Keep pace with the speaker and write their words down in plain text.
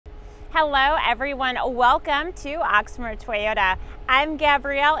Hello everyone, welcome to Oxmoor Toyota. I'm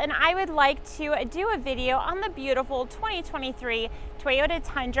Gabrielle and I would like to do a video on the beautiful 2023 Toyota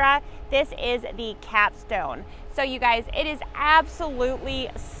Tundra. This is the Capstone. So you guys, it is absolutely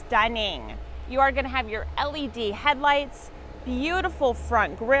stunning. You are going to have your LED headlights, beautiful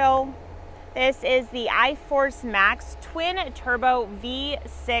front grille. This is the iForce Max twin turbo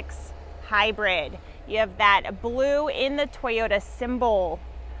V6 hybrid. You have that blue in the Toyota symbol.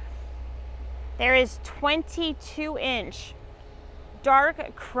 There is 22-inch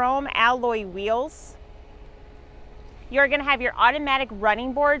dark chrome alloy wheels. You're going to have your automatic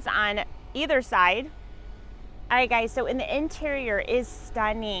running boards on either side. All right, guys, so in the interior is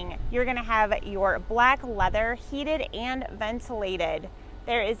stunning. You're going to have your black leather, heated and ventilated.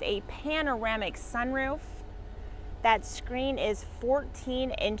 There is a panoramic sunroof. That screen is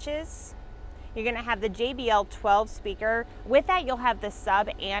 14 inches. You're going to have the JBL 12 speaker. With that, you'll have the sub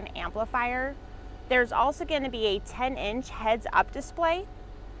and amplifier. There's also going to be a 10-inch heads-up display.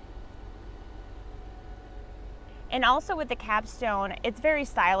 And also with the Capstone, it's very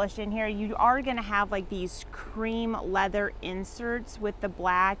stylish in here. You are going to have like these cream leather inserts with the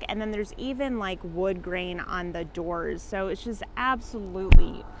black, and then there's even like wood grain on the doors. So it's just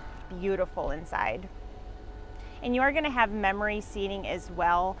absolutely beautiful inside. And you are going to have memory seating as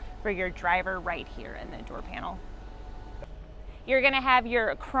well for your driver right here in the door panel. You're going to have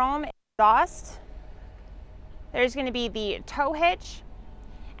your chrome exhaust. There's going to be the tow hitch.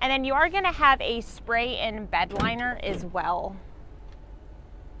 And then you are going to have a spray-in bed liner as well.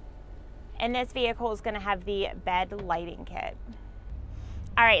 And this vehicle is going to have the bed lighting kit.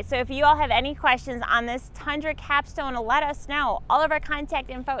 All right, so if you all have any questions on this Tundra Capstone, let us know. All of our contact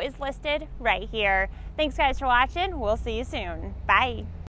info is listed right here. Thanks guys for watching. We'll see you soon. Bye.